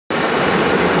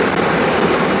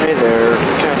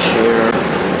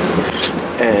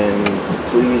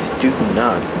please do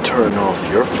not turn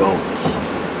off your phones,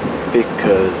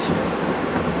 because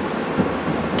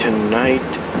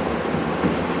tonight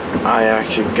I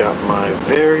actually got my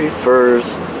very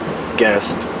first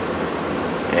guest,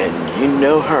 and you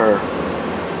know her.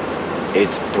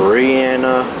 It's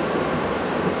Brianna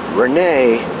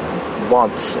Renee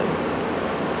Watson.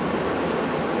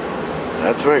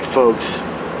 That's right, folks.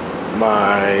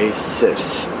 My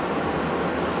sis.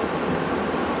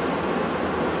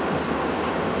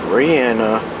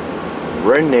 Brianna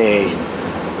Renee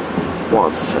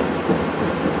Watson.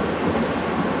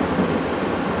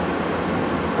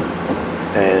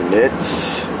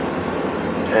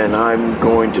 And I'm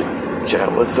going to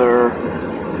chat with her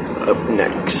up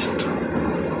next.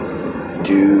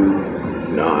 Do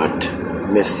not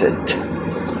miss it.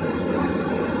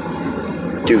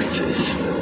 Deuces.